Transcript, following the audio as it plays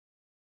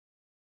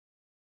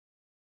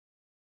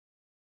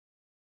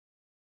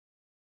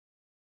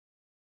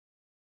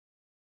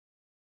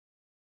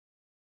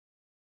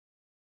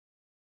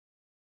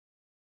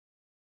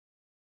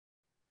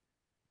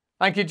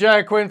Thank you,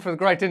 Joaquin, for the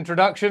great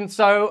introduction.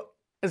 So,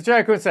 as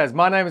Joaquin says,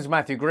 my name is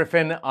Matthew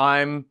Griffin.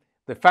 I'm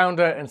the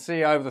founder and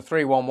CEO of the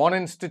 311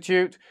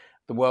 Institute,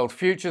 the World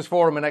Futures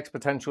Forum and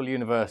Exponential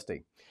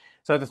University.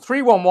 So the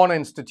 311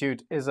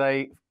 Institute is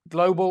a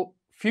global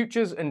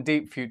futures and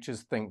deep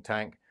futures think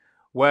tank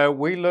where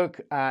we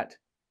look at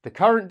the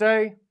current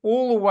day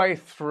all the way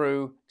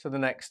through to the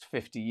next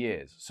 50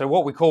 years. So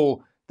what we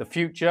call the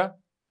future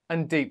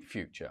and deep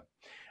future.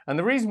 And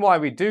the reason why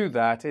we do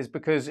that is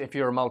because if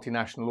you're a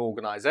multinational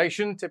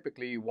organization,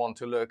 typically you want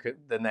to look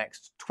at the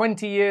next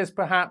 20 years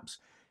perhaps,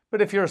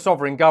 but if you're a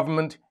sovereign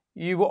government,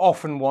 you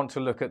often want to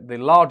look at the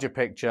larger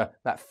picture,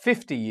 that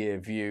 50-year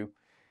view,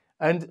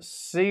 and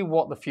see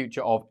what the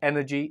future of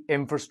energy,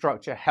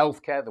 infrastructure,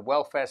 healthcare, the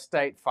welfare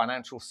state,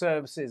 financial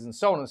services, and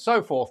so on and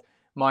so forth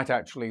might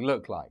actually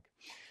look like.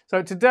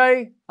 So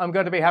today, I'm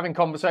going to be having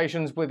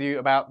conversations with you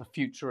about the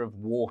future of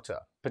water,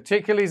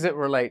 particularly as it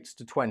relates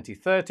to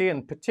 2030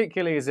 and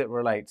particularly as it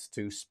relates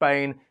to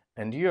Spain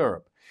and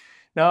Europe.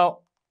 Now,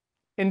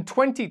 in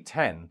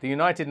 2010, the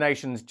United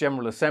Nations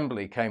General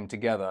Assembly came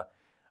together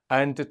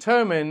and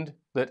determined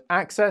that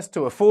access to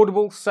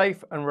affordable,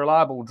 safe and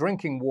reliable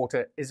drinking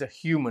water is a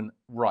human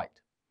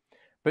right.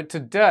 But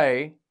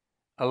today,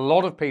 a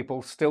lot of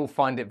people still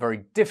find it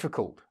very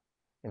difficult.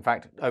 In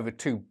fact, over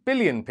 2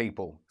 billion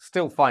people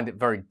still find it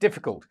very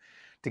difficult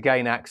to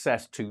gain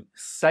access to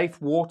safe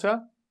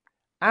water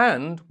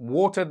and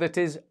water that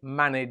is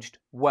managed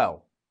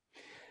well.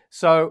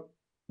 So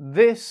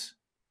this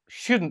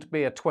shouldn't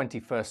be a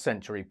 21st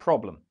century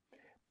problem,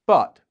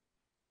 but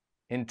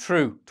in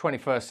true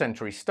 21st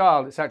century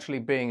style, it's actually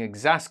being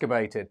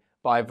exacerbated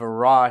by a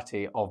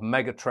variety of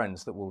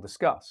megatrends that we'll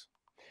discuss.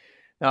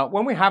 Now,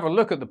 when we have a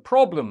look at the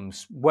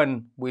problems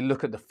when we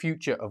look at the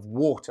future of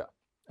water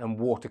and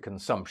water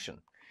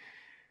consumption,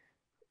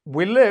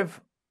 we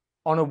live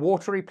on a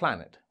watery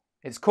planet.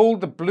 It's called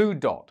the blue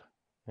dot.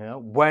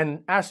 When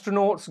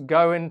astronauts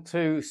go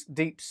into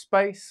deep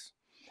space,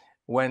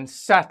 when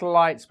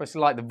satellites,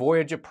 especially like the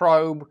Voyager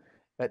probe,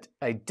 at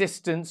a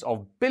distance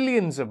of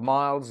billions of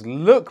miles,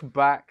 look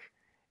back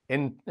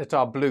at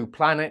our blue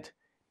planet,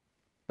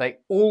 they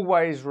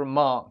always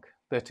remark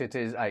that it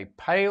is a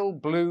pale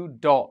blue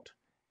dot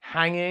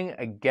hanging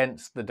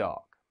against the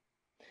dark.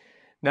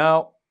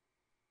 Now,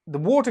 the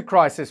water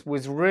crisis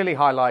was really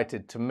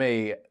highlighted to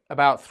me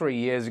about 3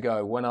 years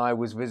ago when I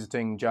was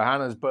visiting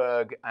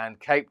Johannesburg and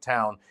Cape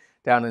Town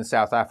down in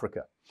South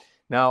Africa.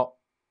 Now,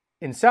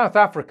 in South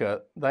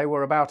Africa, they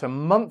were about a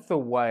month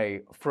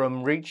away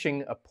from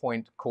reaching a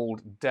point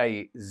called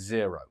Day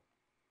Zero.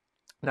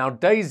 Now,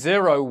 Day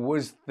Zero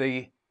was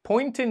the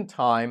point in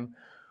time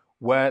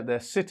where their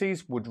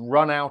cities would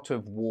run out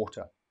of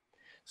water.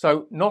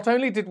 So not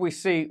only did we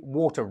see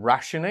water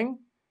rationing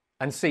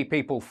and see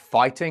people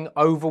fighting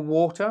over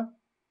water,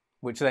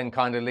 which then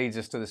kind of leads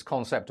us to this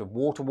concept of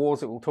water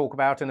wars that we'll talk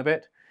about in a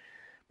bit,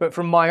 but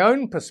from my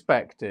own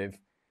perspective,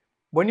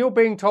 when you're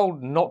being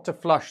told not to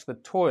flush the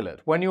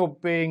toilet, when you're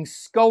being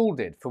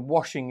scolded for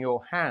washing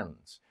your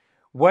hands,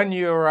 when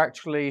you're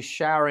actually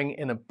showering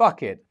in a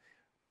bucket,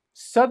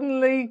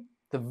 suddenly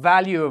the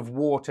value of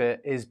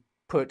water is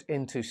put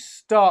into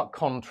stark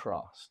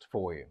contrast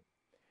for you.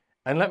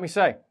 And let me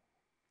say,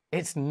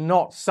 it's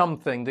not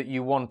something that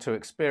you want to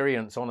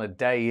experience on a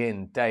day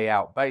in, day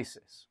out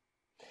basis.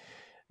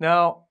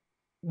 Now,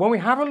 when we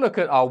have a look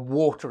at our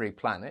watery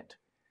planet,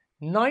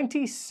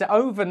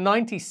 over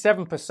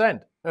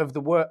 97% of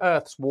the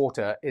Earth's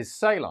water is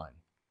saline.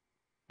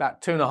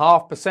 About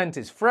 2.5%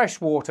 is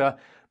fresh water,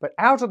 but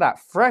out of that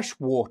fresh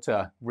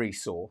water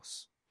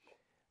resource,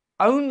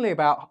 only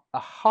about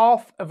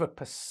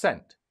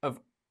 0.5% of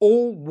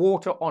all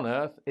water on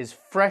Earth is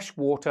fresh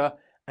water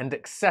and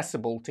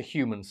accessible to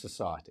human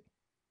society.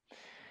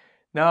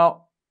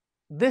 Now,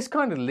 this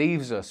kind of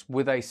leaves us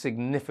with a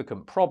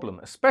significant problem,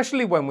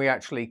 especially when we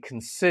actually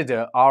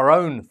consider our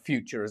own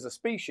future as a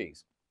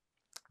species.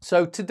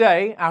 So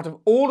today, out of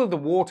all of the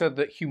water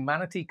that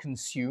humanity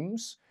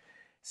consumes,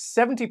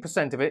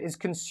 70% of it is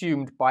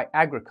consumed by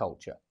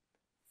agriculture.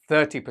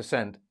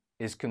 30%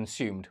 is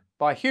consumed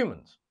by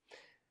humans.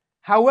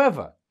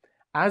 However,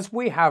 as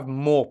we have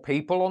more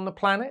people on the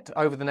planet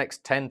over the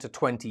next 10 to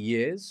 20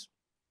 years,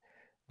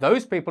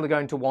 those people are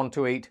going to want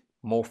to eat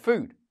more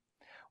food.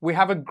 We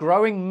have a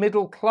growing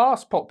middle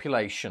class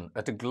population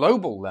at a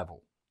global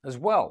level as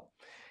well.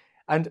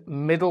 And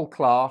middle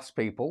class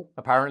people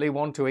apparently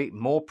want to eat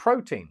more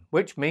protein,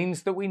 which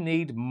means that we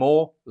need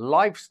more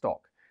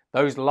livestock.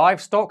 Those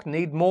livestock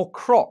need more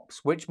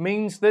crops, which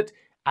means that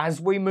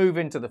as we move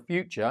into the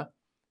future,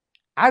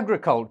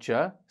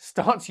 agriculture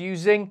starts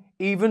using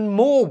even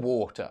more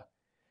water.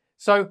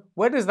 So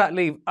where does that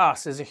leave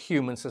us as a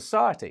human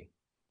society?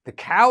 The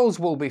cows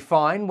will be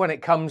fine when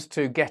it comes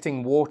to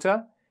getting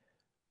water,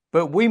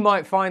 but we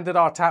might find that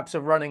our taps are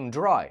running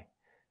dry.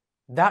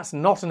 That's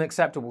not an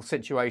acceptable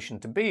situation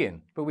to be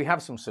in, but we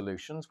have some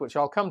solutions which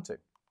I'll come to.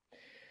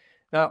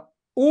 Now,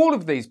 all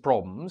of these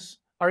problems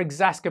are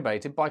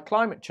exacerbated by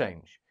climate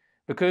change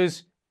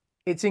because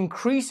it's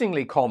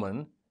increasingly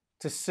common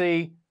to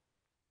see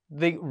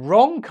the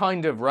wrong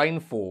kind of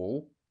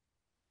rainfall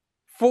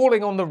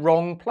falling on the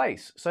wrong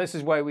place. So this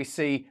is where we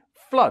see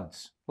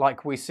floods,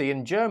 like we see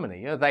in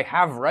Germany. They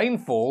have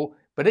rainfall,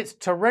 but it's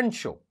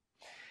torrential.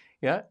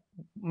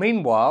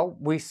 Meanwhile,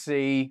 we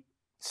see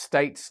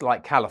states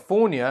like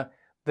California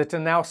that are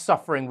now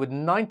suffering with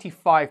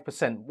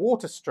 95%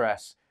 water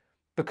stress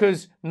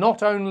because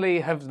not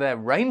only have their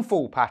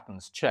rainfall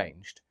patterns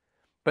changed,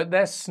 but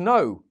their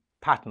snow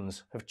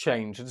patterns have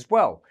changed as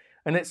well.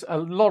 And it's a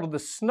lot of the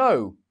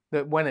snow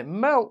that when it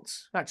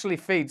melts actually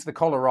feeds the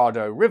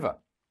Colorado River.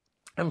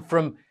 And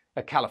from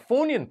a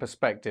Californian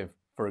perspective,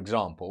 for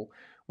example,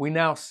 we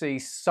now see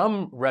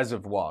some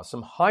reservoirs,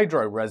 some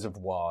hydro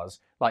reservoirs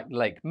like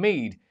Lake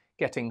Mead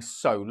getting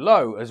so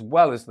low, as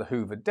well as the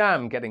Hoover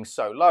Dam getting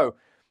so low,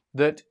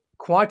 that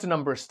quite a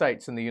number of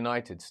states in the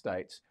United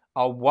States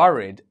are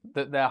worried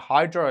that their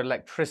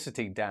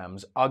hydroelectricity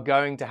dams are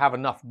going to have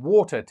enough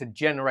water to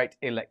generate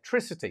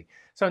electricity.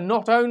 So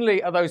not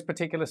only are those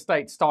particular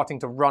states starting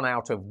to run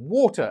out of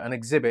water and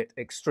exhibit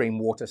extreme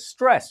water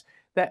stress,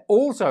 they're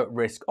also at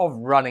risk of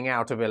running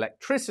out of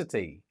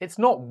electricity. It's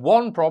not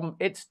one problem,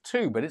 it's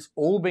two, but it's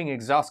all being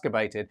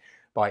exacerbated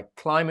by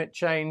climate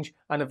change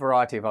and a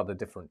variety of other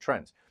different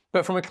trends.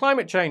 But from a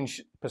climate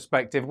change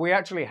perspective, we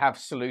actually have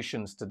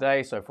solutions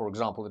today. So for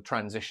example, the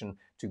transition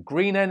to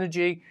green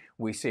energy,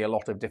 we see a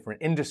lot of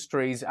different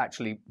industries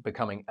actually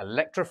becoming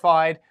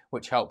electrified,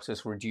 which helps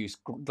us reduce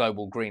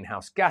global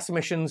greenhouse gas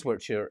emissions,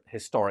 which are at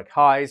historic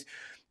highs.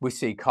 We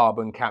see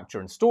carbon capture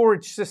and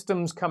storage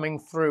systems coming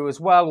through as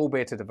well,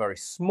 albeit at a very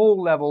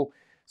small level.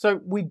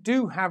 So we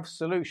do have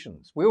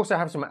solutions. We also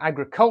have some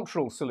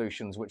agricultural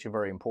solutions, which are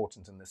very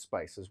important in this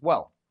space as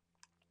well.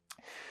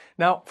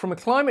 Now, from a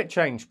climate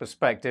change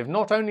perspective,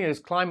 not only is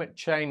climate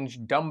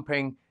change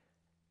dumping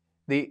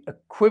the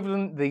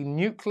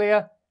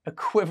nuclear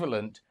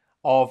equivalent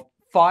of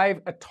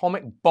 5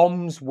 atomic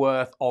bombs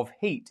worth of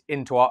heat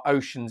into our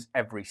oceans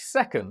every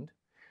second,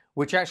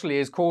 which actually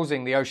is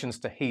causing the oceans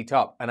to heat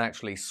up and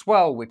actually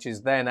swell, which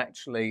is then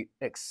actually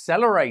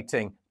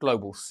accelerating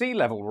global sea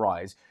level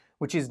rise,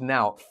 which is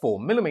now 4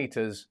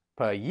 millimeters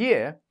per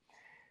year.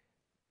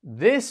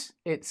 This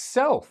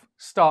itself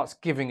starts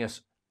giving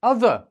us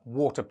other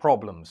water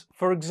problems.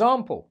 For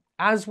example,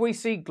 as we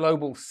see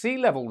global sea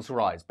levels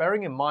rise,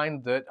 bearing in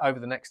mind that over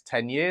the next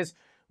 10 years,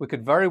 we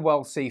could very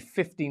well see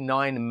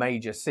 59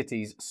 major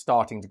cities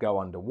starting to go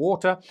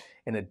underwater.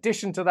 In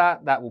addition to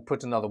that, that will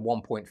put another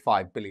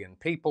 1.5 billion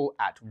people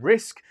at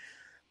risk.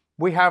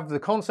 We have the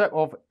concept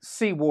of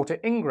seawater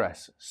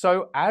ingress.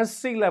 So as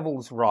sea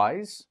levels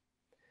rise,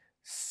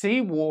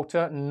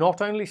 seawater not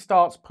only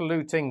starts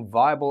polluting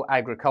viable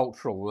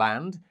agricultural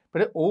land,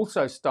 but it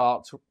also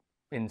starts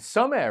in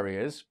some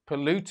areas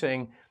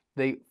polluting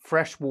the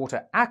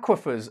freshwater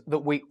aquifers that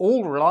we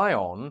all rely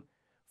on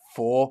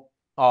for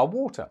our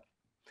water.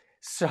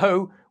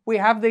 So we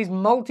have these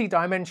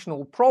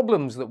multi-dimensional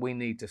problems that we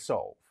need to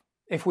solve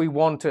if we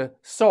want to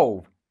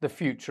solve the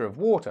future of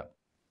water.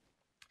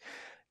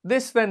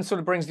 This then sort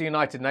of brings the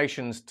United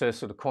Nations to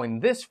sort of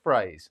coin this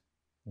phrase,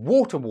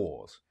 water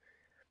wars.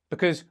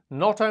 Because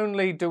not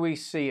only do we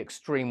see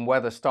extreme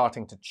weather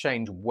starting to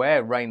change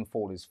where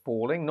rainfall is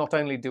falling, not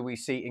only do we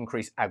see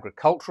increased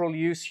agricultural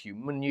use,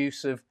 human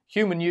use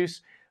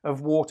of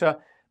water,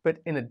 but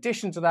in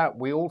addition to that,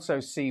 we also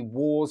see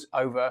wars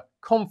over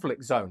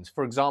conflict zones,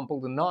 for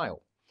example, the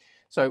Nile.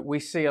 So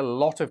we see a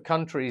lot of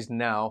countries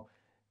now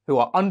who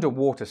are under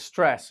water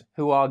stress,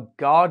 who are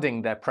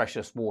guarding their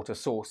precious water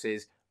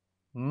sources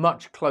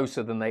much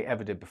closer than they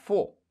ever did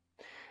before.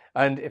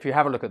 And if you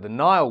have a look at the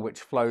Nile, which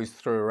flows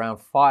through around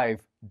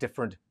 5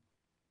 different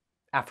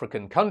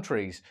African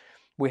countries,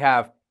 we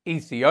have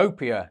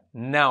Ethiopia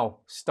now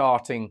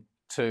starting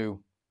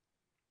to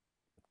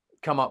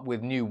come up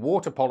with new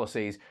water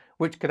policies,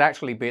 which could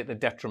actually be at the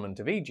detriment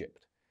of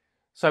Egypt.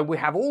 So we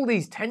have all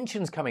these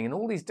tensions coming in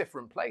all these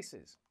different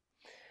places.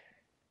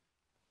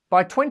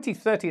 By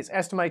 2030, it's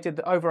estimated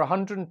that over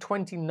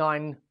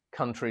 129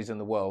 countries in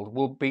the world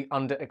will be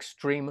under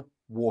extreme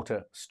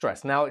water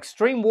stress. Now,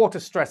 extreme water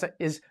stress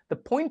is the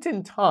point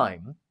in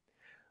time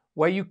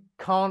where you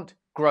can't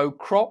grow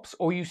crops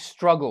or you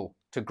struggle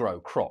to grow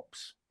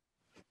crops.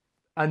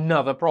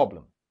 Another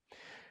problem.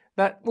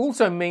 That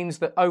also means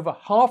that over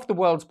half the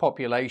world's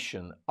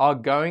population are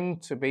going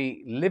to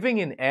be living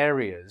in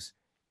areas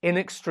in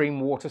extreme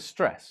water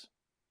stress,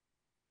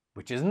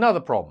 which is another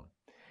problem.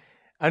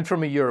 And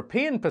from a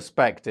European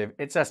perspective,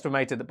 it's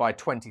estimated that by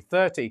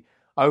 2030,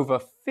 over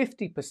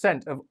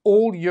 50% of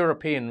all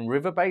European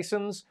river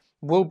basins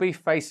will be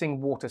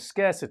facing water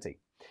scarcity,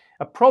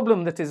 a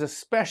problem that is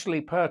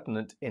especially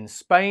pertinent in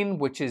Spain,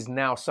 which is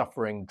now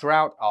suffering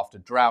drought after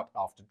drought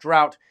after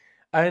drought,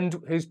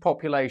 and whose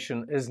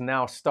population is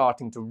now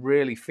starting to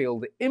really feel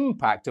the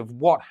impact of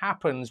what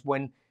happens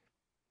when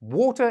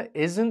water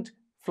isn't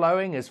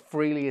flowing as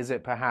freely as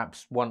it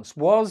perhaps once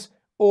was,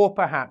 or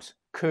perhaps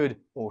could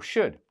or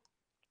should.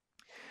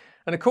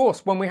 And of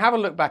course, when we have a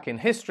look back in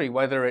history,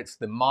 whether it's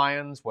the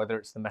Mayans, whether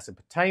it's the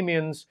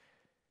Mesopotamians,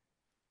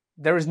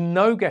 there is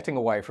no getting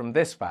away from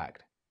this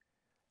fact.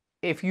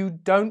 If you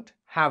don't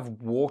have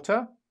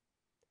water,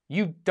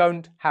 you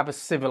don't have a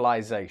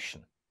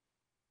civilization.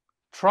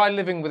 Try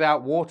living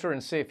without water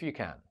and see if you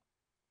can.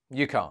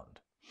 You can't.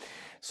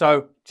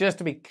 So just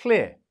to be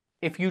clear,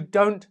 if you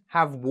don't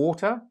have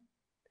water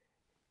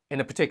in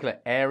a particular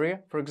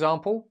area, for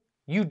example,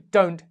 you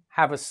don't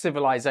have a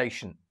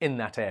civilization in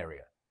that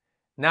area.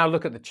 Now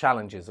look at the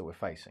challenges that we're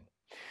facing.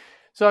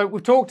 So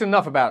we've talked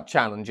enough about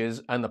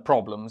challenges and the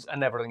problems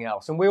and everything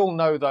else, and we all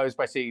know those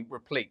basically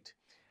replete.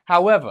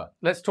 However,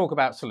 let's talk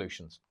about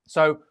solutions.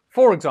 So,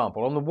 for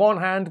example, on the one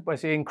hand,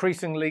 basically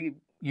increasingly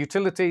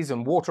utilities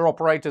and water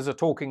operators are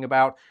talking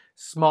about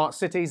smart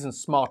cities and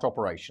smart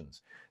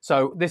operations.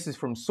 So this is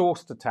from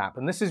source to tap,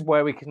 and this is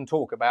where we can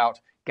talk about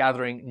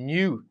gathering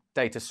new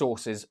data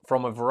sources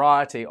from a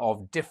variety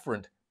of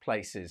different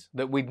places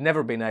that we'd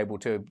never been able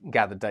to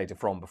gather data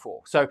from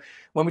before. So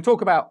when we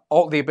talk about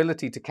the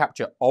ability to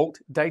capture alt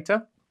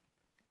data,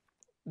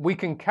 we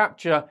can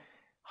capture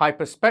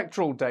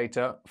hyperspectral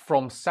data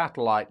from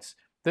satellites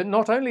that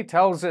not only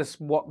tells us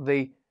what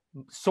the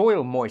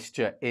soil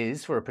moisture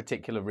is for a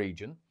particular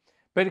region,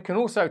 but it can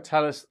also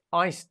tell us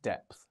ice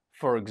depth,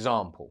 for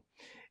example.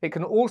 It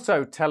can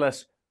also tell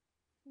us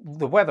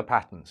the weather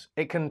patterns.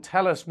 It can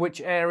tell us which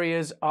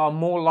areas are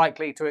more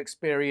likely to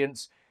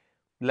experience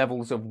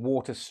levels of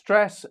water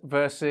stress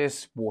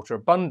versus water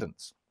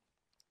abundance.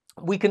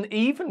 We can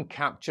even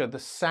capture the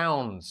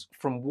sounds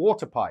from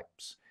water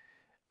pipes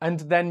and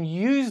then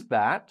use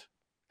that,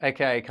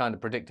 aka kind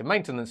of predictive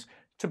maintenance,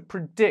 to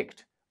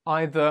predict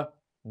either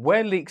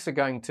where leaks are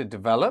going to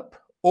develop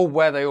or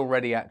where they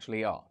already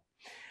actually are.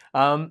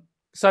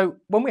 So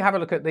when we have a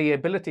look at the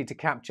ability to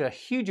capture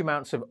huge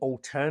amounts of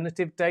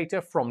alternative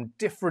data from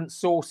different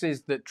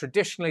sources that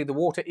traditionally the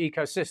water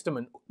ecosystem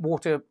and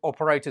water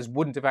operators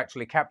wouldn't have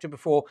actually captured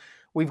before,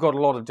 we've got a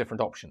lot of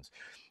different options.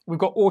 We've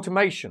got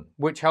automation,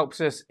 which helps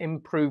us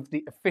improve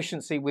the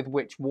efficiency with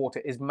which water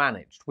is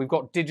managed. We've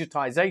got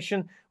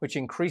digitization, which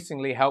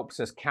increasingly helps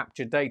us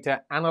capture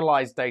data,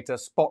 analyze data,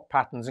 spot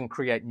patterns, and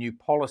create new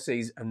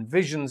policies and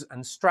visions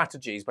and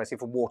strategies, basically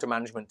for water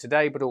management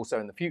today, but also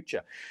in the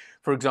future.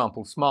 For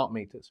example, smart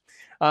meters.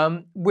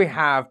 We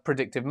have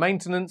predictive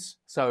maintenance.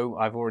 So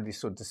I've already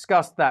sort of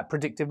discussed that.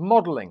 Predictive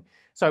modeling.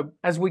 So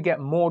as we get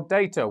more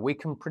data, we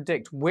can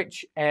predict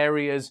which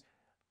areas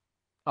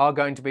are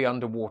going to be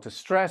under water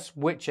stress,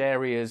 which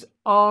areas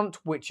aren't,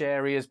 which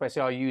areas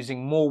basically are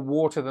using more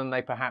water than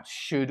they perhaps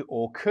should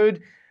or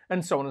could,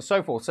 and so on and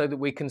so forth, so that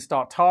we can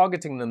start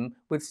targeting them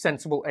with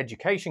sensible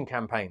education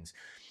campaigns.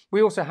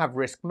 We also have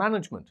risk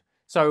management.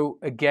 So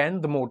again,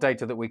 the more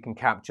data that we can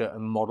capture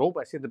and model,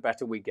 basically the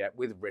better we get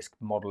with risk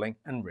modeling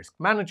and risk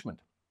management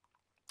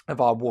of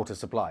our water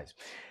supplies.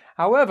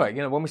 However,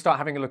 when we start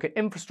having a look at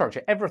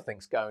infrastructure,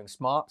 everything's going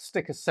smart.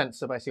 Stick a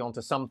sensor basically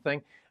onto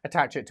something,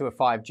 attach it to a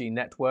 5G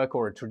network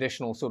or a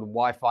traditional sort of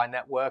Wi-Fi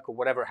network or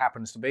whatever it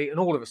happens to be, and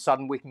all of a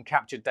sudden we can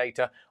capture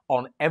data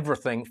on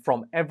everything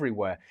from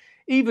everywhere,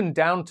 even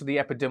down to the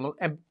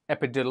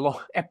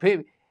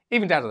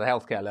even down to the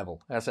healthcare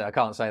level. I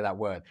can't say that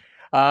word.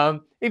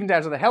 Even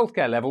down to the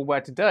healthcare level,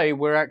 where today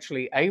we're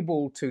actually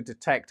able to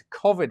detect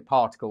COVID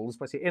particles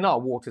basically in our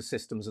water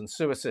systems and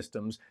sewer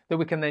systems that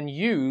we can then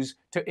use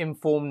to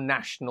inform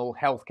national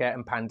healthcare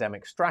and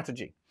pandemic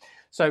strategy.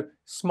 So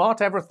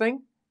smart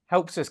everything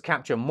helps us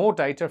capture more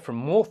data from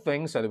more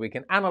things so that we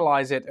can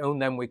analyze it,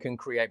 and then we can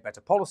create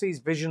better policies,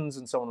 visions,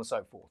 and so on and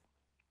so forth.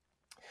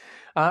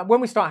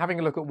 When we start having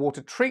a look at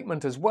water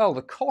treatment as well,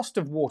 the cost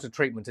of water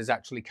treatment is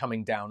actually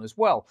coming down as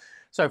well.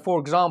 So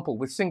for example,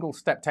 with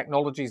single-step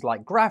technologies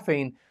like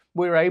graphene,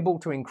 we're able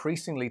to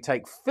increasingly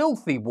take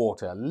filthy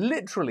water,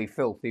 literally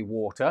filthy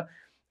water,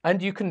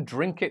 and you can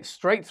drink it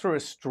straight through a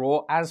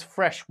straw as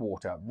fresh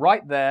water,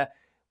 right there,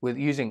 with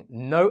using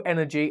no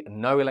energy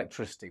and no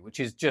electricity, which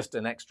is just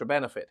an extra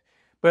benefit.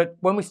 But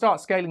when we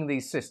start scaling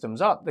these systems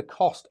up, the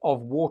cost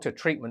of water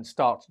treatment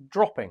starts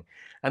dropping.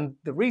 And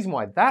the reason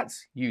why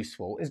that's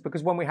useful is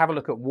because when we have a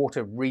look at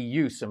water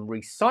reuse and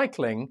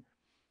recycling,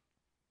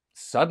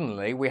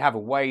 suddenly we have a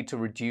way to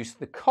reduce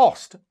the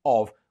cost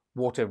of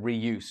water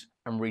reuse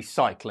and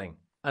recycling,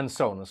 and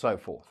so on and so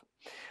forth.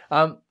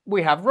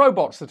 We have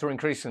robots that are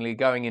increasingly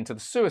going into the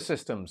sewer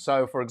system.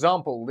 So for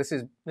example, this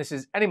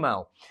is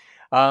Animal.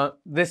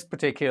 This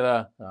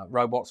particular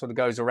robot sort of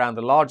goes around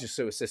the larger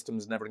sewer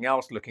systems and everything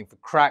else, looking for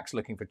cracks,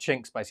 looking for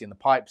chinks basically in the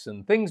pipes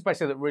and things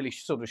basically that really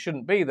sort of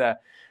shouldn't be there.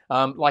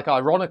 Like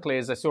ironically,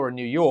 as I saw in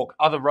New York,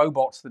 other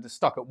robots that are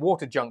stuck at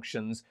water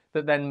junctions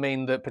that then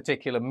mean that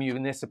particular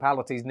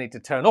municipalities need to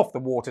turn off the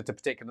water to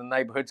particular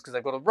neighborhoods because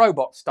they've got a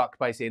robot stuck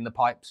basically in the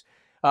pipes.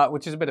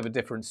 Which is a bit of a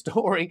different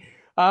story.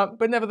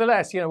 But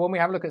nevertheless, when we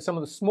have a look at some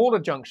of the smaller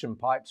junction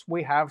pipes,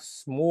 we have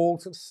small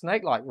sort of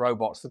snake-like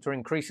robots that are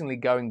increasingly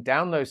going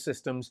down those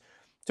systems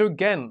to,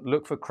 again,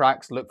 look for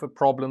cracks, look for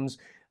problems,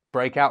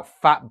 break out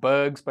fat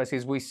bergs, basically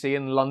as we see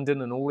in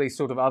London and all these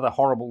sort of other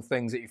horrible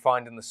things that you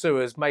find in the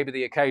sewers, maybe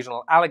the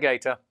occasional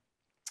alligator.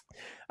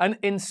 And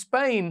in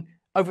Spain,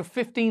 over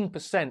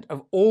 15%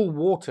 of all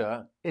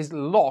water is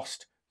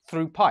lost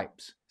through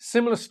pipes.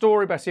 Similar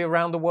story basically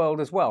around the world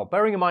as well.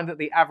 Bearing in mind that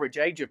the average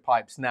age of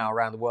pipes now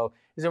around the world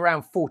is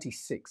around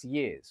 46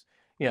 years.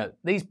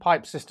 These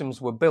pipe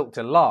systems were built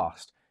to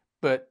last.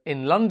 But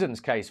in London's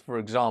case, for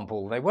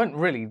example, they weren't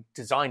really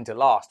designed to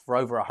last for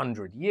over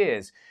 100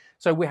 years.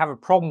 So we have a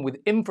problem with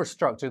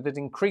infrastructure that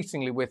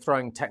increasingly we're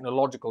throwing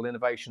technological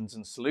innovations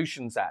and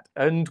solutions at.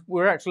 And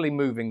we're actually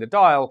moving the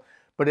dial,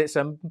 but it's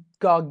a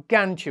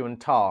gargantuan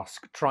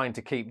task trying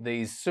to keep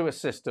these sewer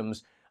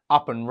systems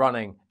up and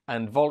running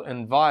and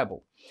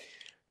viable.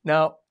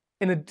 Now,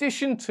 in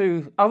addition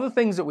to other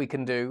things that we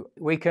can do,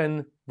 we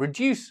can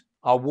reduce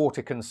our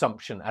water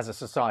consumption as a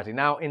society.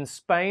 Now, in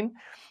Spain,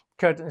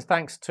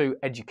 thanks to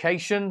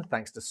education,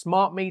 thanks to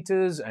smart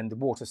meters and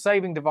water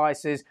saving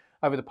devices,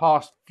 over the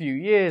past few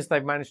years,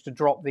 they've managed to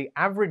drop the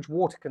average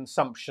water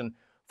consumption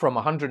from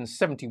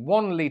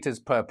 171 litres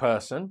per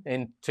person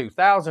in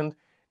 2000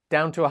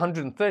 down to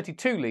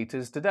 132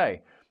 litres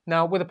today.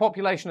 Now, with a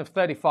population of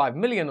 35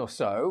 million or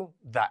so,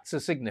 that's a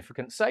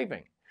significant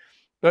saving.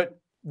 But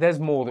there's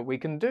more that we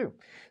can do.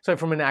 So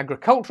from an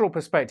agricultural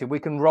perspective, we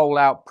can roll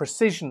out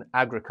precision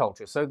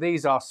agriculture. So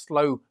these are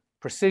slow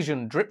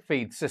precision drip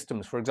feed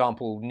systems, for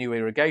example, new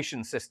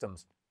irrigation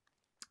systems,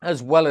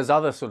 as well as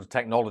other sort of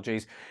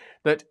technologies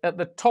that at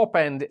the top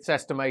end, it's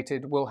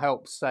estimated will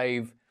help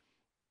save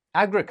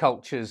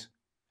agriculture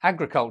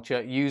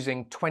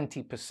using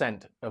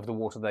 20% of the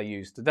water they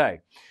use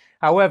today.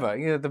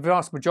 However, the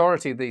vast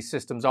majority of these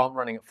systems aren't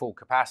running at full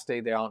capacity,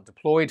 they aren't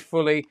deployed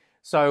fully,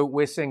 so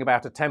we're seeing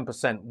about a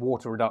 10%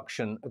 water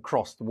reduction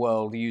across the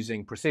world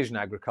using precision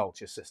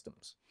agriculture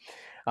systems,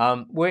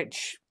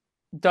 which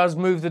does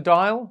move the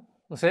dial.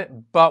 That's it.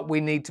 But we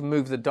need to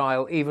move the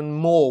dial even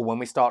more when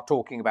we start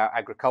talking about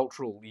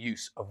agricultural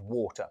use of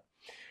water.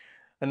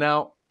 And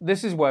now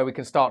this is where we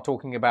can start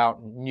talking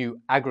about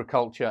new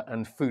agriculture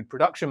and food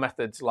production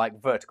methods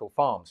like vertical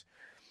farms.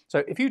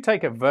 So if you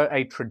take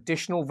a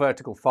traditional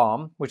vertical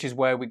farm, which is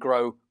where we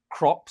grow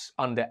crops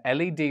under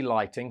LED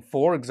lighting,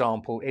 for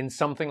example, in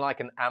something like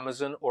an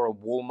Amazon or a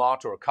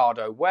Walmart or a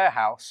Ocado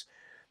warehouse,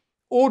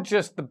 or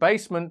just the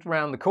basement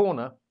around the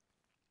corner,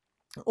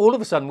 all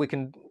of a sudden we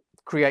can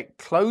create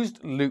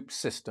closed loop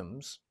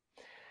systems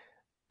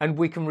and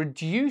we can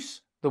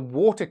reduce the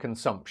water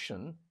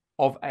consumption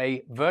of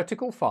a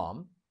vertical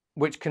farm,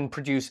 which can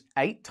produce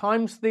 8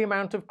 times the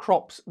amount of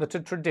crops that a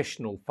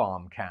traditional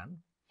farm can,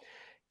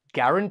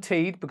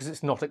 guaranteed because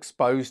it's not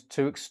exposed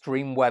to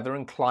extreme weather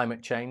and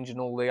climate change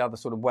and all the other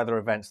sort of weather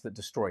events that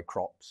destroy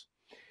crops,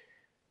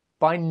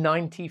 by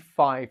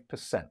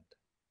 95%.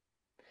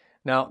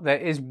 Now, there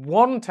is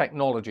one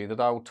technology that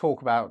I will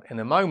talk about in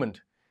a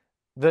moment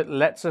that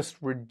lets us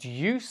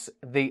reduce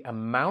the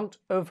amount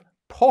of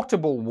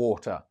potable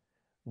water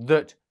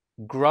that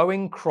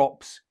growing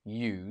crops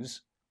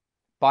use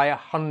by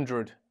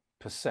 100%.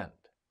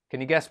 Can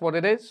you guess what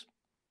it is?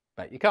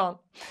 Bet you can't.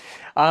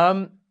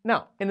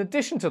 Now, in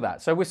addition to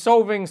that, so we're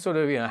solving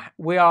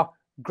we are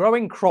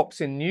growing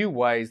crops in new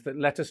ways that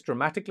let us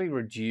dramatically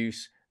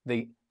reduce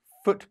the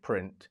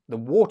footprint, the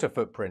water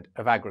footprint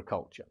of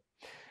agriculture.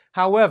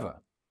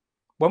 However,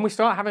 when we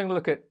start having a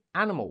look at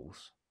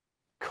animals,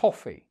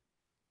 coffee,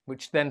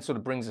 which then sort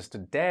of brings us to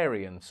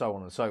dairy and so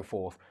on and so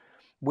forth,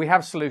 we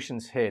have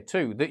solutions here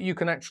too that you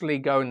can actually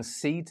go and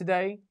see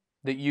today,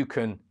 that you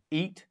can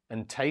eat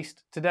and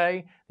taste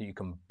today, that you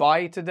can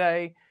buy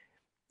today,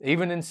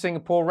 even in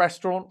Singapore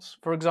restaurants,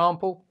 for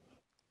example.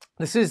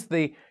 This is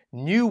the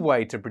new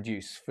way to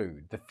produce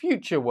food, the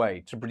future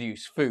way to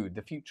produce food,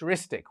 the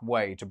futuristic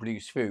way to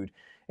produce food.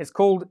 It's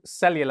called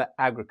cellular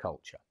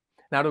agriculture.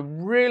 Now, at a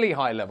really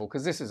high level,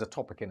 because this is a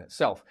topic in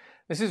itself,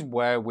 this is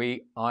where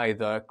we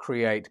either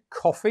create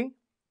coffee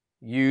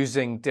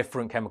using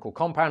different chemical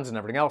compounds and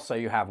everything else. So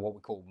you have what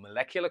we call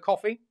molecular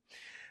coffee.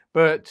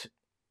 But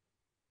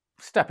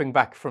stepping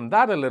back from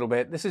that a little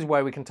bit, this is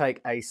where we can take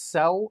a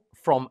cell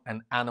from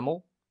an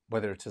animal,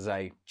 whether it is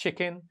a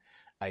chicken,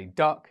 a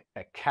duck,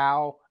 a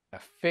cow, a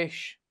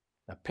fish,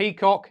 a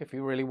peacock, if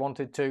you really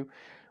wanted to.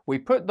 We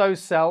put those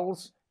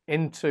cells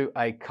into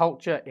a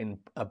culture in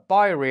a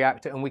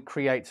bioreactor and we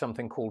create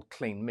something called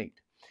clean meat.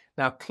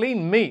 Now,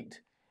 clean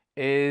meat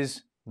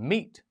is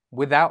meat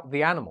without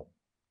the animal.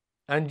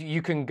 And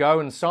you can go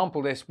and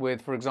sample this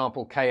with, for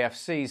example,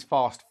 KFC's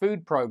fast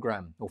food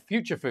program, or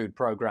future food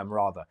program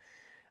rather.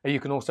 You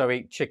can also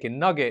eat chicken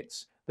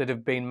nuggets that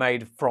have been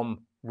made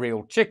from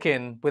real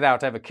chicken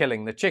without ever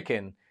killing the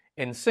chicken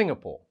in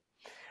Singapore.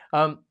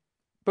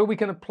 But we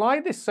can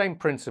apply this same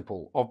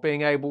principle of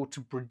being able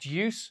to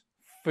produce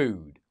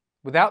food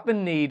without the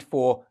need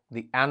for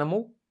the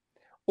animal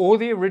or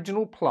the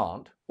original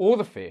plant or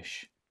the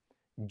fish,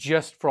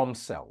 just from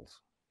cells.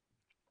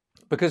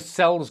 Because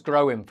cells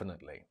grow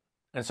infinitely.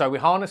 And so we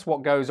harness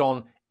what goes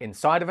on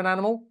inside of an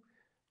animal,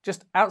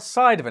 just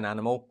outside of an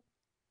animal,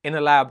 in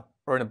a lab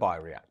or in a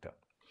bioreactor.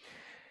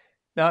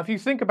 Now, if you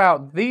think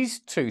about these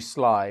two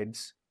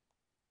slides,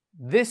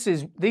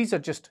 these are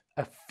just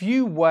a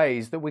few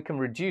ways that we can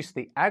reduce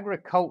the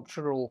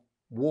agricultural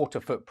water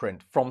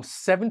footprint from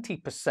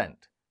 70%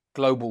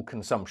 global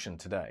consumption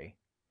today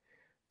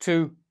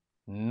to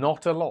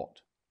not a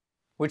lot,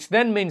 which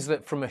then means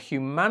that from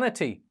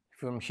humanity's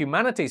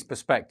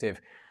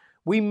perspective,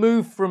 we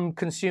move from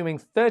consuming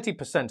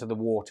 30% of the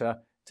water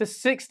to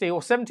 60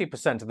 or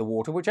 70% of the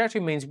water, which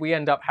actually means we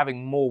end up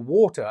having more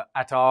water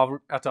at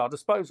our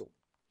disposal,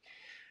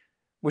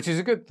 which is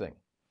a good thing.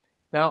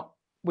 Now,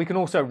 we can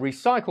also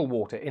recycle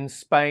water. In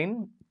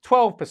Spain,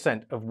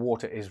 12% of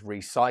water is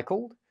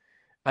recycled,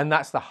 and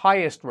that's the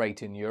highest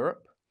rate in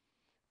Europe.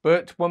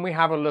 But when we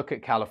have a look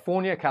at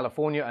California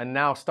are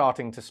now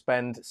starting to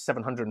spend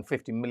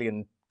 $750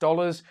 million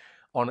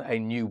on a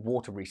new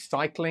water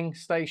recycling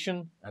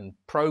station and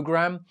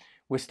program.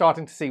 We're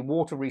starting to see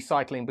water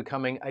recycling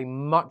becoming a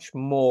much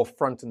more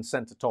front and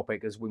center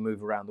topic as we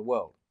move around the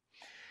world.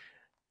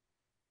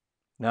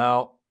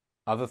 Now,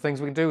 other things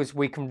we can do is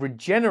we can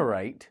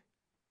regenerate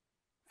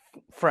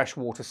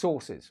freshwater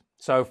sources.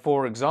 So,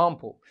 for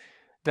example,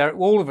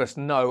 all of us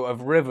know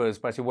of rivers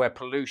basically where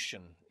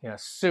pollution,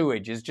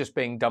 sewage is just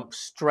being dumped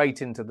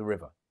straight into the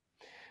river.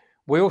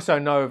 We also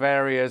know of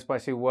areas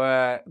basically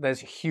where there's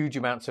huge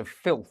amounts of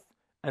filth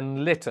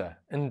and litter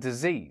and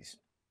disease.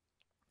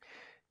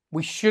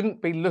 We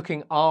shouldn't be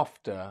looking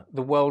after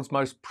the world's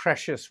most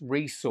precious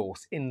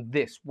resource in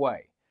this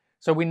way.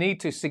 So we need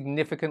to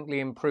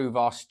significantly improve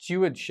our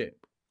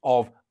stewardship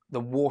of the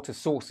water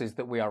sources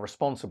that we are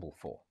responsible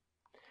for.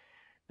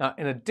 Now,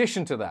 in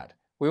addition to that,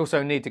 we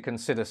also need to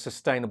consider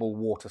sustainable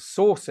water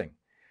sourcing,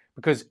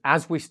 because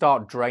as we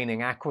start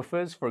draining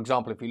aquifers, for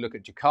example, if you look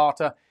at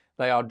Jakarta,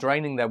 they are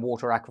draining their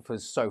water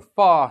aquifers so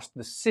fast,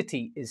 the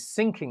city is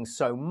sinking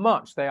so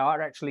much, they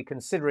are actually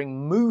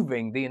considering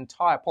moving the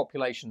entire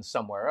population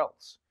somewhere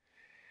else.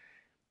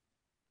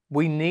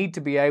 We need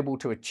to be able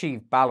to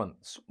achieve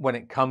balance when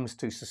it comes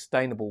to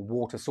sustainable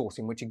water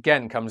sourcing, which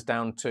again comes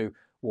down to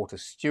water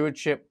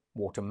stewardship,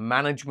 water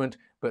management,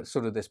 but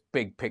sort of this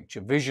big picture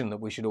vision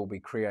that we should all be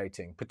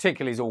creating,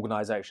 particularly as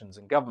organizations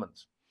and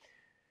governments.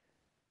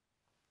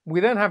 We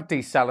then have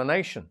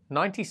desalination.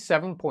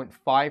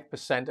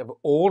 97.5% of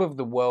all of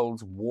the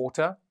world's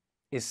water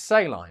is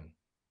saline.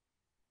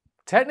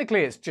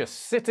 Technically, it's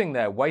just sitting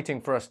there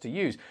waiting for us to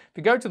use. If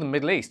you go to the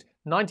Middle East,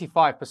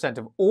 95%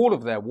 of all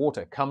of their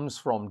water comes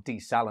from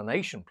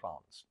desalination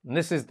plants. And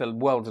this is the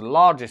world's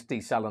largest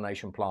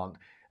desalination plant,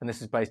 and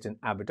this is based in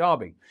Abu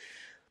Dhabi.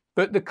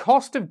 But the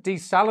cost of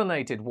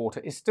desalinated water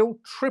is still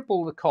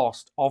triple the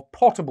cost of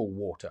potable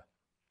water,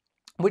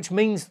 which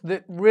means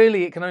that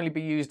really it can only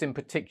be used in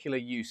particular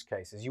use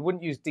cases. You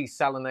wouldn't use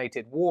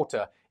desalinated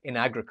water in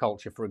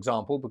agriculture, for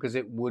example, because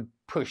it would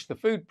push the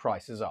food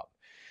prices up.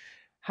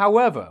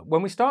 However,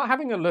 when we start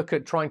having a look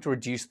at trying to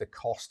reduce the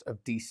cost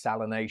of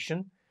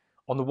desalination,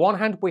 on the one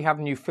hand, we have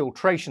new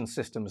filtration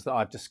systems that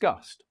I've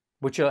discussed,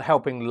 which are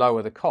helping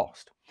lower the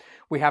cost.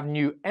 We have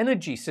new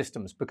energy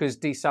systems because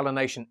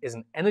desalination is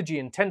an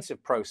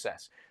energy-intensive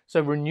process,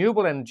 so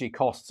renewable energy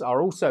costs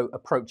are also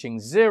approaching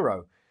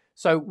zero.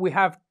 So we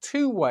have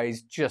two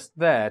ways just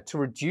there to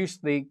reduce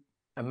the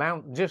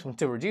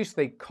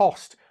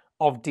cost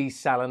of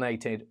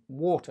desalinated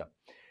water.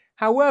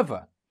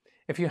 However,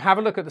 if you have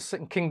a look at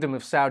the Kingdom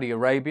of Saudi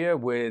Arabia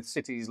with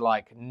cities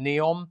like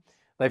Neom,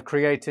 they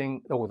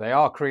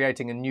are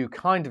creating a new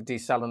kind of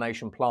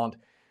desalination plant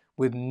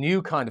with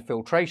new kind of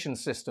filtration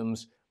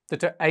systems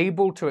that are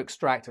able to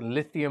extract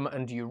lithium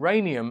and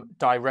uranium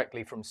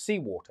directly from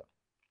seawater.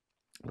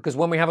 Because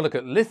when we have a look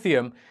at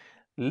lithium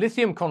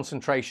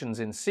concentrations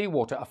in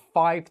seawater are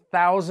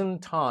 5,000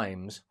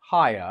 times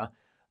higher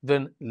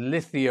than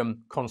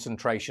lithium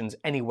concentrations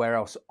anywhere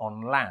else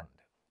on land,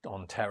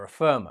 on terra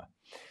firma.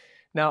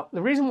 Now,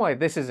 the reason why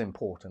this is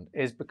important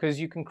is because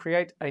you can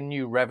create a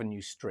new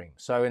revenue stream.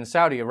 So in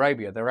Saudi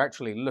Arabia, they're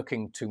actually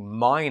looking to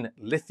mine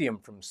lithium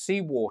from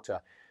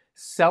seawater,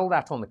 sell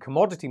that on the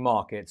commodity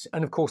markets,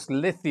 and of course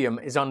lithium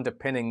is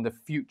underpinning the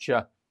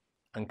future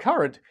and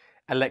current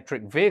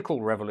electric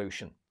vehicle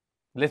revolution.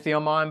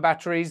 Lithium-ion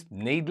batteries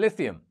need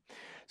lithium.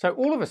 So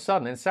all of a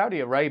sudden in Saudi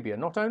Arabia,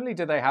 not only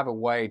do they have a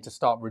way to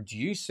start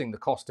reducing the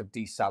cost of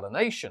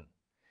desalination,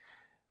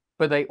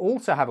 but they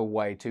also have a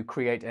way to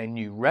create a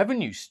new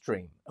revenue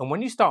stream. And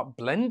when you start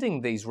blending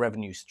these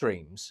revenue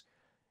streams,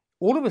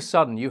 all of a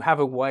sudden you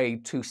have a way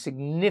to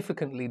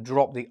significantly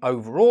drop the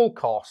overall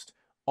cost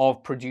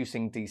of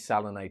producing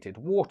desalinated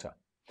water.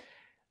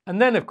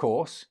 And then, of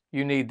course,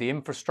 you need the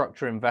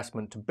infrastructure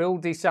investment to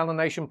build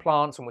desalination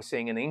plants, and we're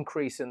seeing an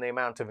increase in the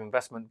amount of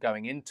investment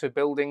going into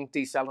building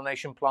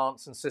desalination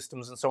plants and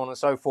systems and so on and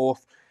so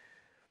forth.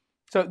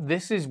 So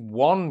this is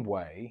one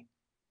way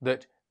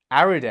that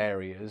arid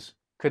areas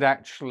could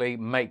actually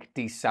make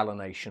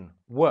desalination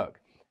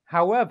work.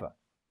 However,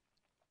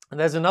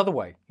 there's another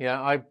way.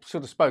 I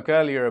sort of spoke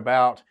earlier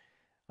about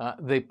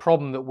the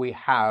problem that we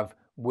have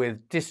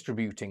with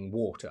distributing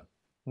water,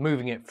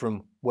 moving it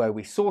from where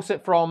we source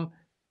it from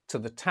to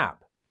the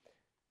tap.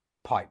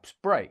 Pipes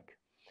break.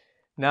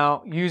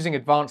 Now, using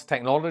advanced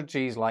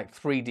technologies like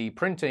 3D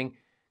printing,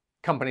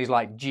 companies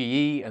like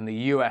GE and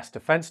the US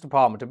Defense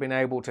Department have been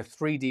able to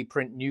 3D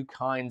print new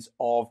kinds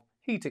of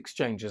heat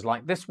exchangers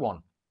like this one.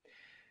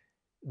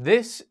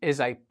 This is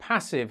a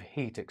passive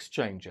heat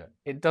exchanger.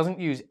 It doesn't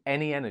use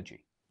any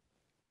energy.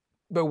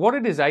 But what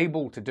it is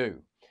able to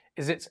do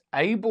is it's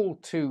able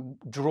to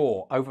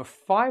draw over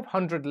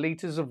 500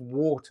 liters of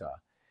water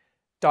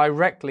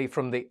directly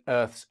from the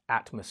Earth's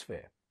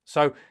atmosphere.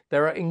 So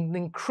there are an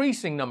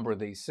increasing number of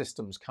these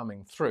systems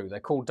coming through. They're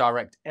called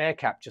direct air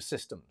capture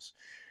systems.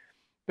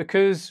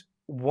 Because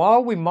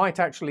while we might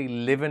actually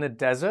live in a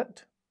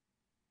desert,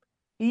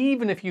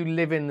 even if you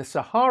live in the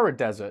Sahara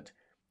Desert,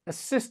 a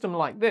system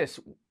like this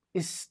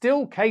is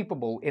still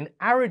capable in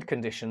arid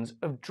conditions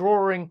of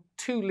drawing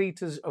 2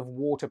 litres of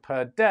water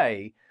per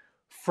day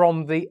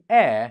from the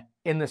air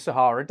in the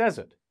Sahara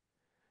Desert.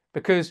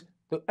 Because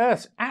the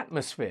Earth's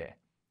atmosphere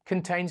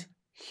contains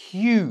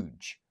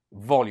huge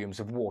volumes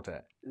of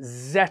water,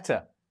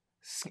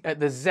 at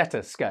the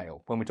zeta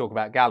scale when we talk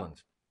about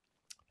gallons.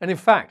 And in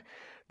fact,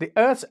 the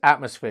Earth's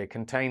atmosphere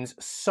contains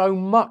so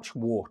much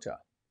water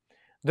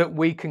that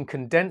we can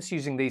condense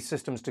using these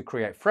systems to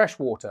create fresh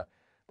water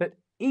that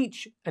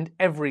each and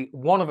every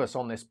one of us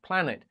on this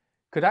planet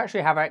could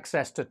actually have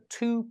access to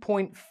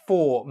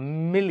 2.4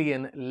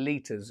 million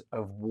litres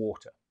of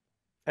water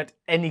at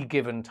any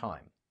given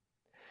time.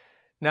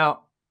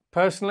 Now,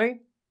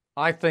 personally,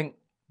 I think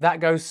that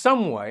goes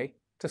some way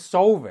to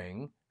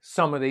solving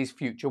some of these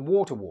future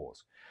water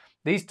wars.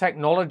 These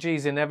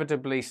technologies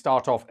inevitably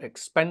start off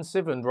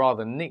expensive and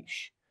rather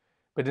niche,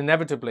 but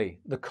inevitably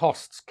the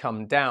costs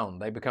come down,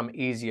 they become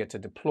easier to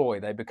deploy,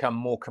 they become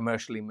more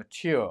commercially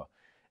mature,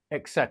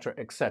 etc.,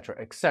 etc.,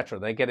 etc.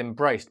 They get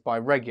embraced by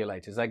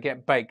regulators, they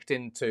get baked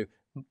into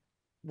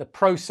the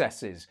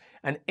processes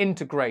and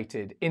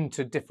integrated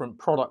into different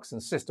products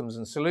and systems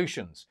and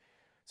solutions.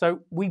 So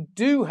we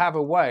do have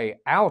a way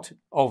out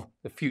of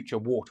the future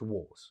water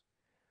wars.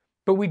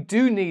 But we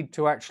do need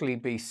to actually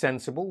be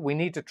sensible. We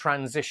need to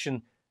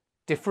transition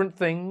different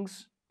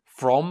things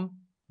from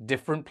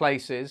different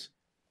places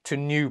to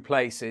new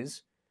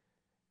places.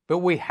 But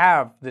we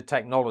have the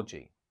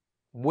technology.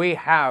 We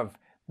have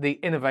the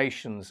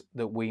innovations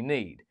that we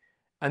need.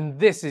 And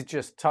this is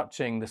just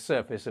touching the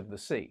surface of the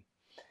sea.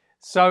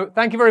 So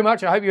thank you very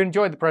much. I hope you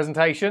enjoyed the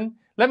presentation.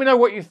 Let me know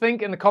what you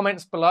think in the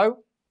comments below.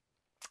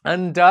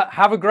 And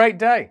have a great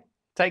day.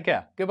 Take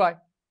care. Goodbye.